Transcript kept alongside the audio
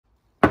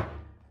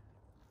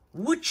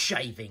wood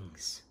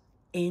shavings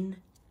in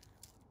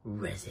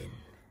resin.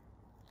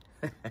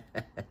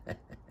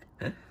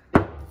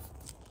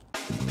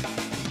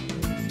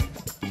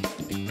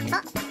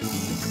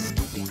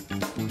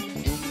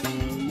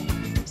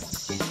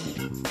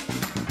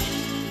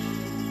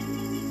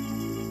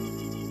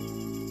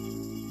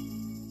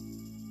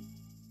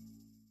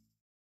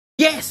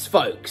 Yes,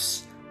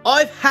 folks,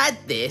 I've had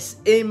this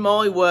in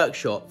my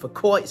workshop for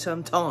quite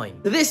some time.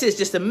 So this is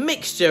just a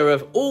mixture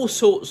of all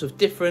sorts of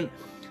different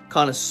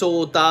kind of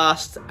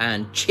sawdust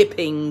and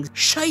chippings,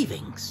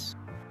 shavings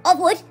of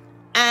wood,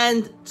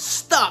 and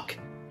stuck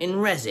in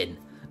resin.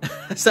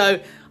 So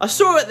I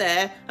saw it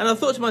there and I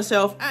thought to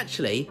myself,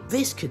 actually,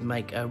 this could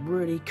make a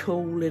really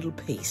cool little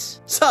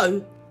piece.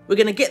 So we're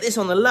going to get this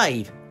on the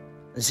lathe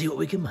and see what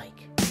we can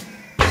make.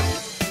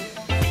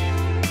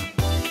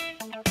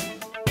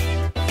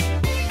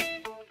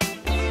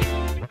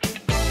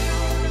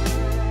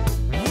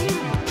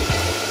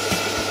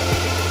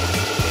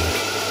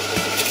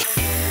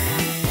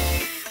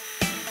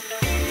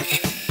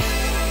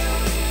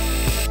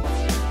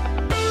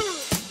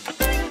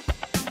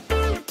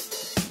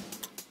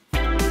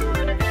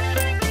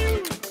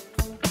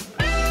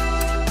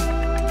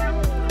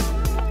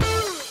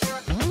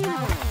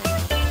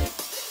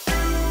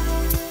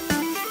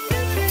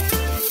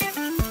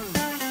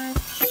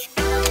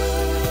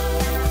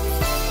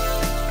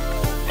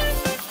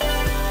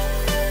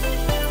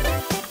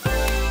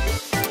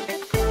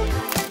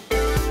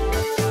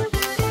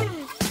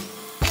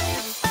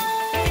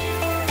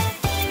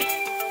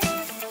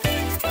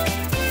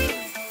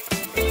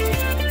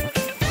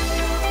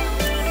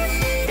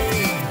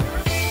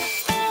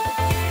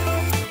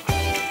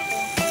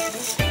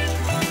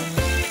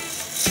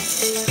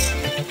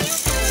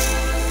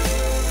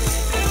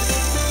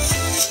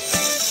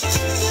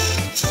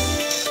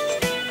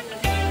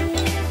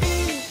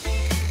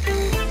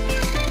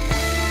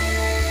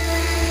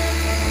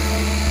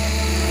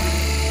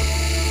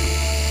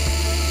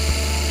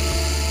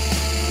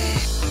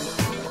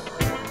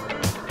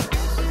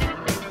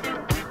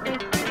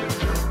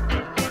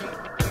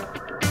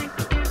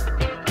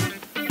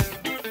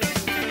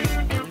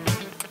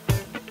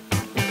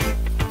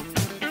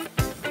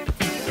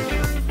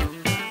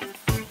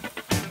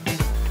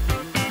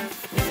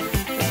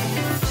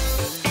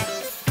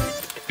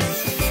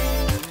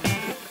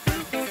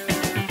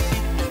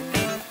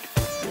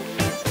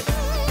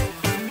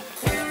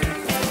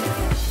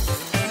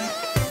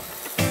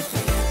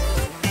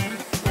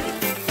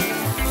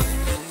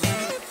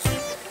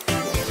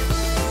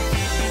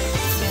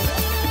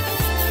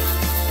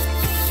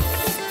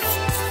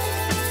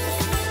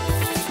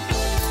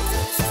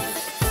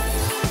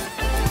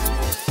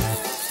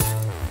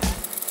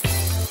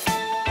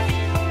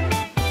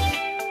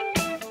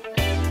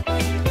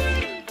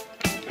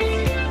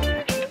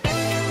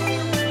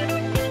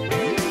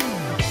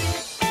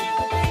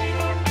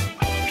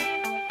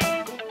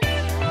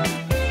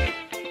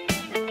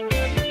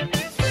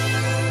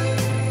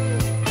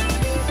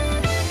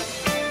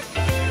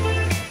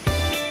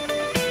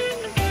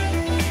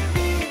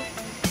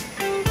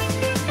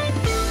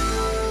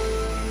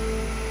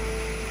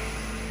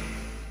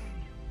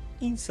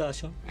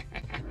 Insertion.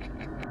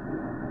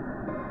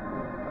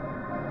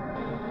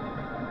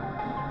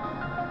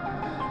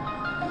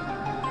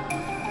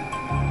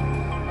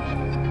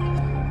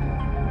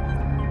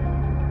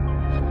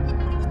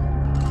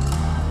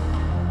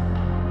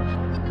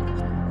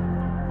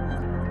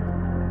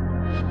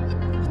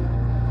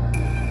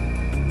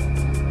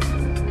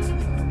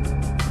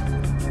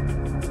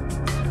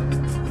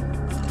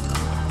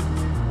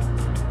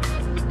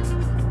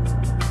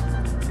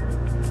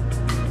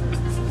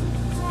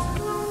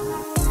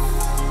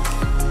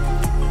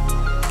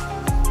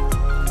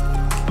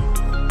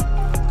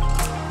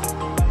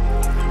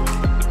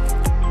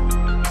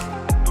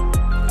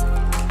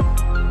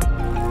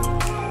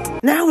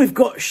 Now we've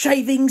got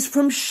shavings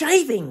from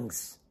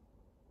shavings.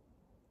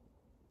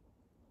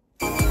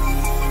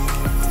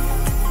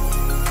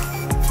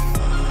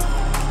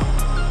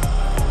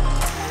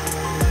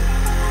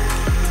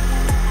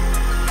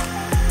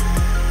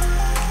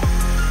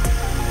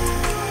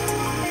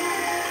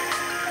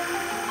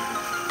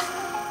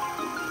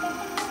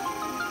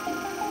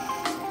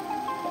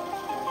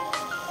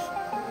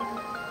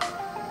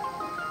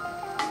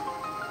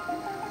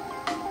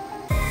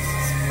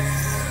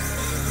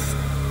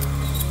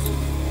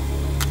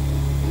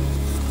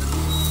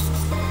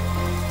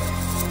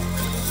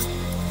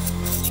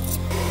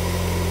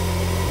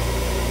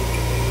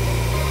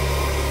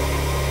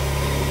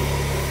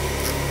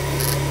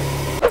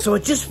 So I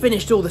just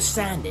finished all the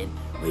sanding,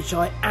 which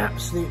I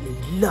absolutely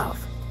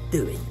love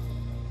doing.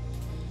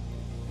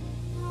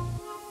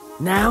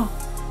 Now,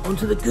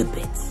 onto the good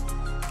bits,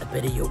 a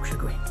bit of Yorkshire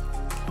grit.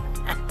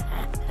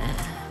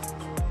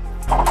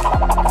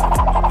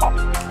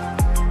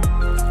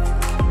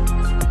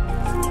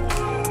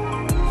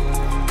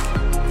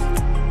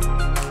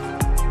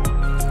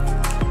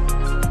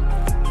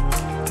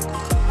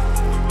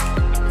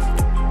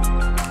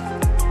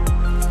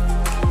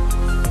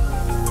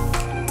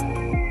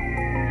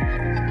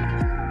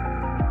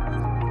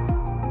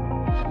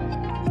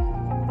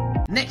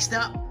 Next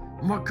up,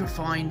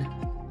 microfine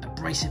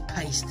abrasive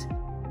paste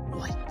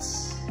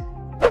whites.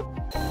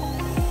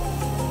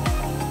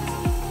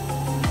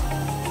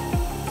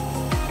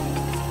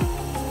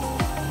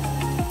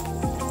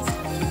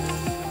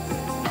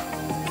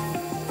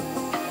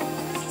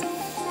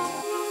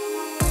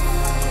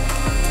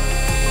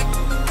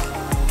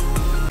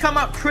 Come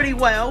up pretty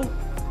well,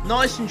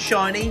 nice and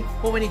shiny.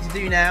 What we need to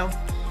do now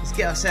is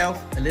get ourselves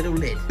a little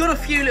lid. Got a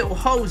few little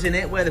holes in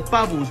it where the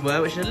bubbles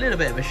were, which is a little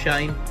bit of a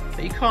shame,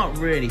 but you can't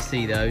really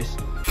see those.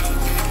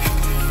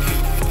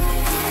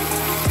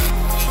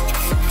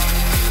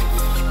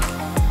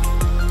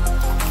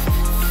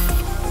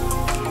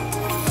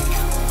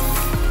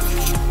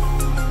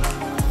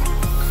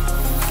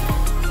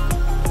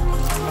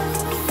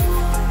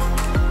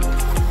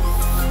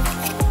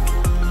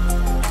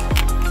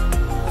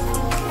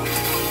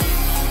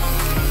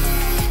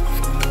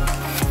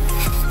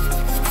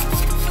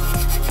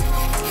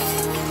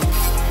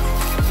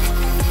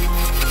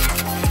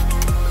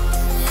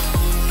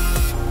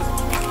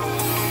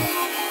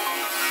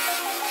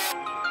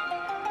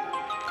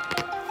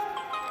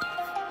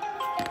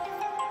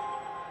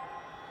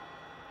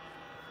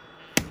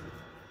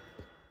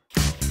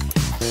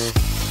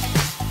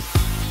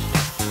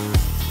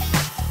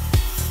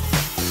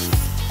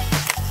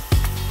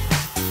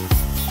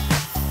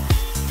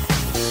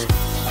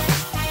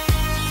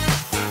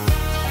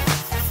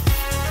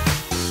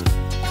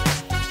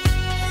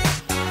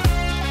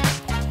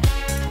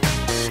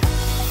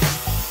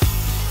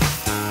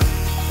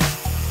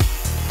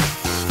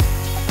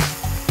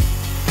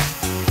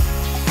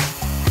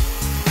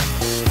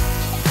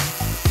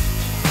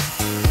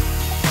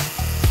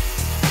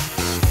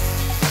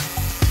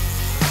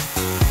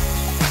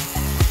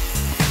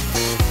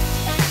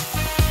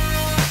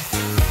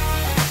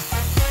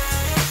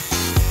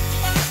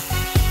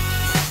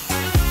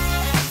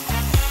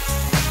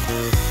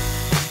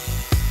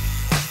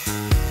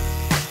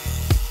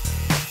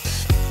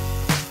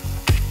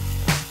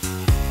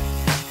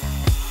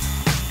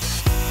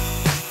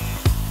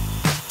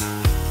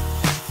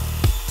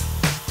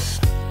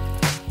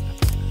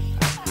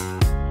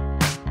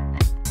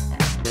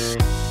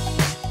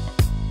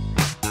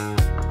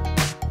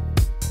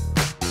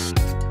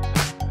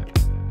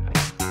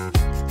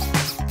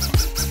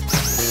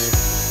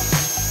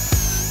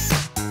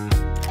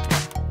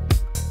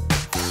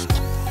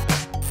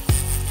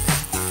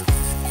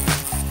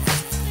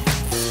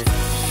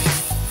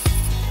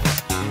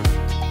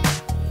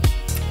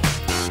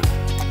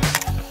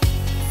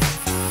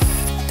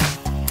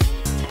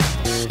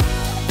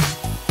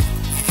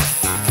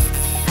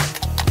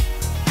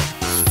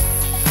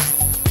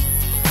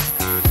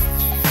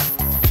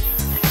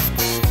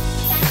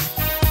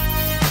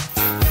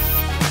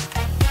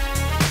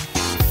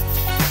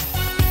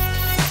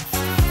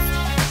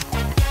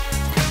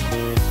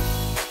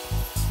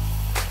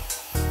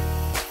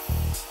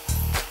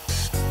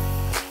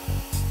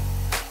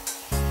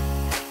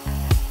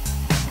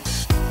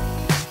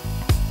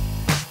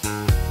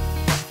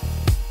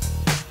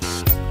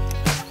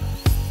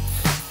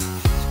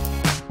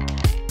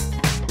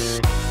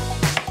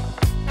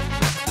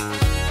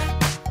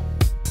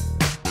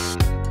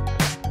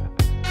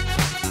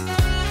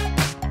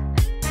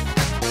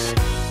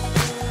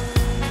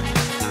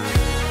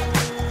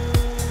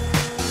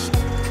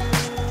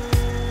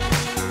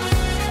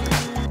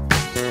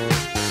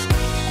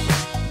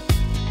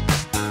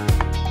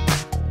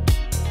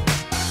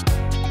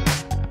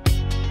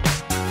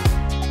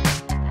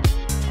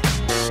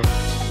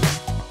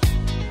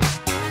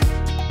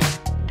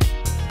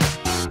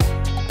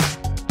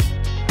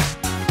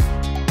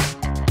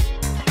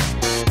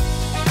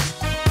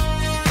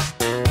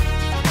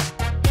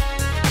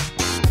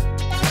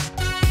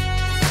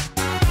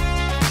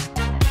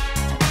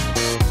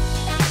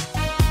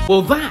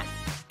 Well, that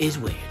is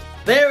weird.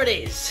 There it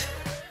is.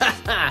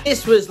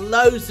 This was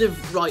loads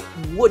of like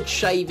wood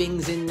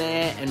shavings in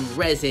there and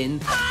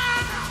resin.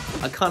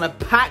 I kind of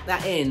packed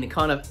that in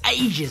kind of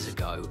ages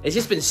ago. It's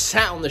just been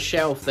sat on the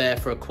shelf there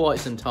for quite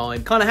some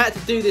time. Kind of had to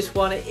do this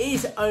one. It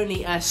is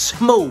only a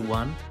small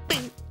one,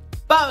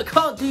 but I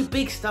can't do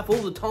big stuff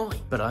all the time.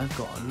 But I've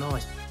got a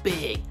nice,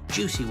 big,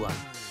 juicy one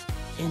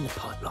in the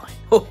pipeline.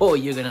 Oh,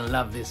 you're gonna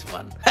love this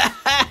one.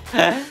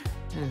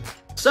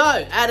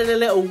 So, added a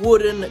little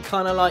wooden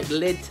kind of like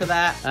lid to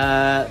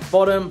that.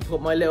 Bottom,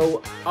 put my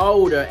little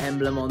older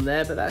emblem on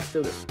there, but that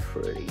still looks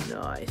pretty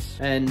nice.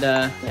 And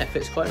yeah,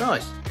 fits quite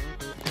nice.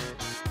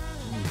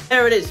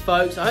 There it is,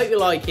 folks. I hope you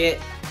like it.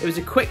 It was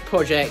a quick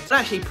project. It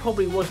actually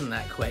probably wasn't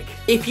that quick.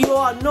 If you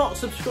are not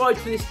subscribed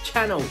to this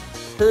channel,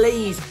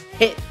 please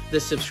hit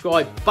the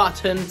subscribe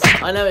button.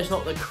 I know it's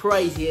not the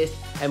craziest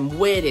and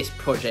weirdest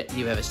project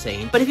you've ever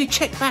seen, but if you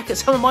check back at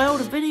some of my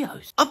older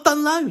videos, I've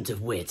done loads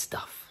of weird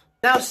stuff.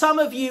 Now, some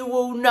of you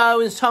will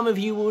know and some of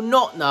you will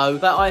not know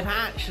that I've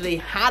actually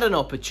had an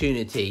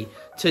opportunity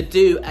to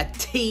do a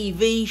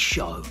TV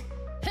show.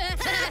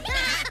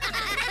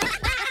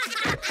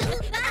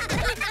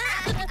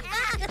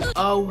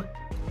 Oh,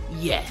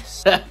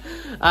 yes.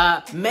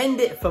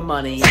 Mend It for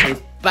Money is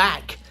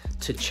back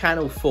to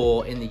Channel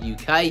 4 in the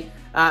UK.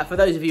 For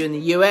those of you in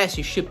the US,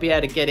 you should be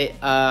able to get it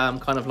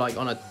kind of like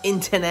on an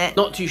internet.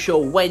 Not too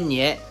sure when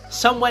yet.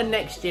 Somewhere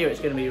next year it's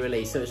going to be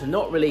released, so it's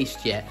not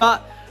released yet.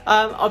 But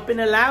I've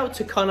been allowed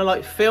to kind of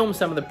like film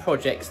some of the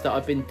projects that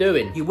I've been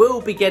doing. You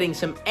will be getting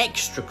some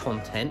extra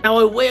content. Now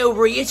I will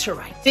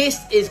reiterate, this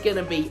is going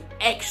to be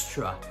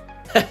extra.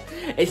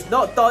 It's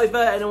not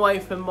diverting away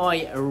from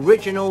my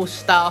original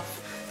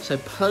stuff, so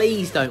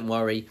please don't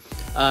worry.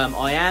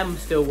 I am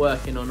still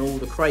working on all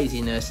the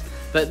craziness,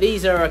 but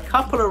these are a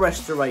couple of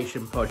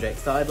restoration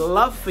projects that I'd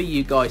love for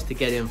you guys to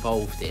get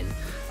involved in.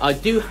 I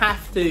do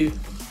have to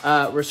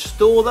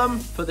restore them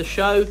for the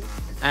show,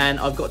 and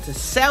I've got to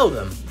sell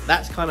them.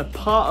 That's kind of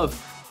part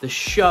of the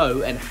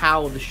show and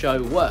how the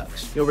show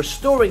works. You're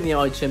restoring the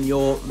item,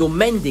 you're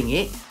mending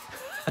it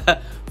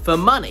for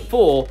money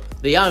for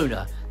the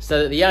owner,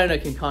 so that the owner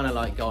can kind of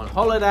like go on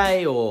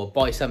holiday or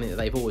buy something that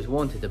they've always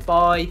wanted to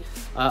buy,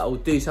 or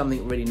do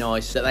something really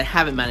nice that they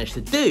haven't managed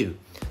to do.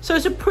 So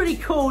it's a pretty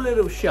cool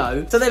little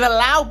show. So they've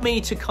allowed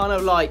me to kind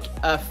of like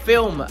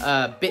film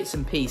bits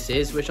and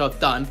pieces, which I've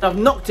done. I've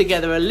knocked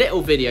together a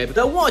little video, but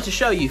I wanted to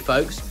show you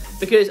folks,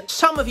 because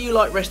some of you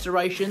like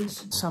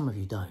restorations, some of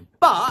you don't.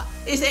 But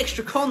it's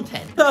extra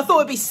content. So I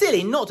thought it'd be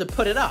silly not to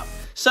put it up.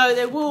 So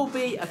there will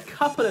be a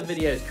couple of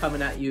videos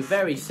coming at you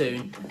very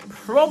soon.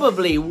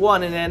 Probably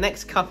one in the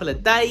next couple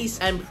of days,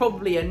 and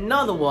probably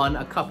another one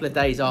a couple of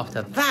days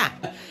after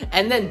that.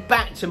 And then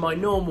back to my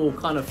normal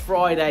kind of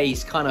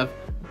Fridays kind of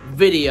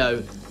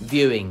video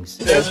viewings.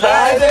 It's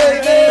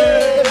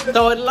Friday.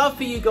 So I'd love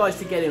for you guys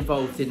to get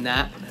involved in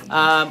that.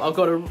 I've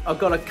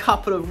got a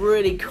couple of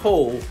really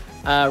cool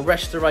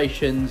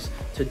restorations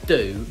to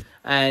do,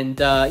 and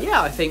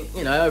yeah, I think,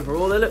 you know,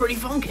 overall they look pretty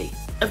funky.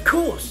 Of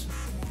course,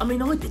 I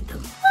mean, I did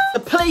them. So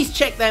please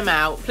check them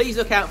out. Please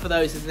look out for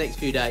those in the next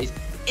few days.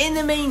 In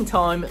the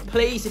meantime,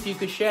 please, if you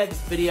could share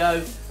this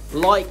video,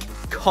 like,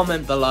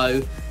 comment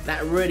below,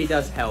 that really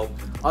does help.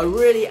 I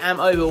really am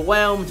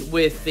overwhelmed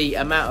with the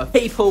amount of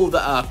people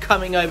that are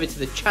coming over to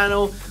the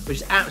channel,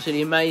 which is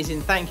absolutely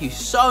amazing. Thank you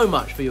so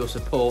much for your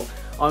support.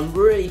 I'm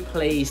really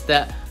pleased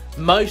that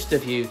most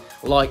of you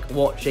like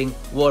watching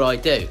what I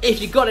do.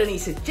 If you've got any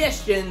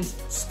suggestions,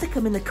 stick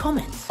them in the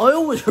comments. I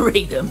always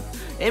read them.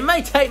 It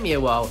may take me a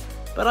while,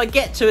 but I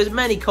get to as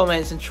many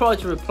comments and try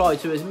to reply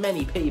to as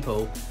many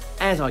people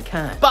as I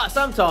can. But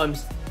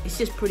sometimes it's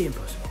just pretty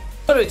impossible.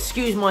 Got to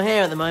excuse my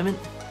hair at the moment.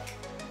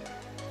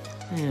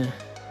 Yeah.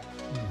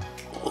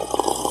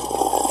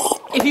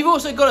 If you've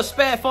also got a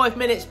spare 5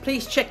 minutes,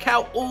 please check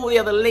out all the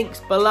other links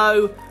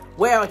below,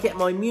 where I get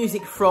my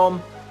music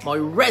from, my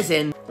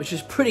resin, which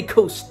is pretty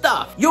cool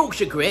stuff,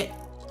 Yorkshire grit,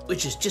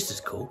 which is just as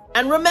cool.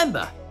 And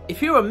remember,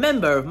 if you're a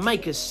member of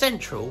Makers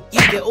Central, you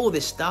get all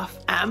this stuff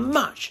at a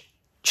much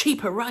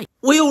cheaper rate.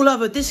 We all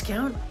love a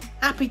discount.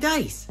 Happy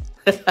days.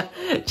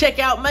 Check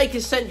out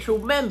Makers Central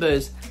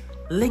members,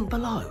 link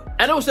below.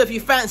 And also, if you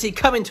fancy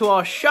coming to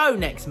our show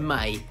next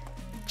May,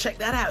 check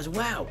that out as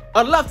well.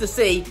 I'd love to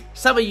see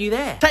some of you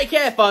there. Take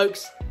care,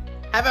 folks.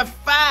 Have a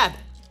fab,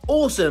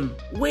 awesome,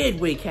 weird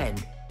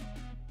weekend.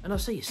 And I'll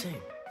see you soon.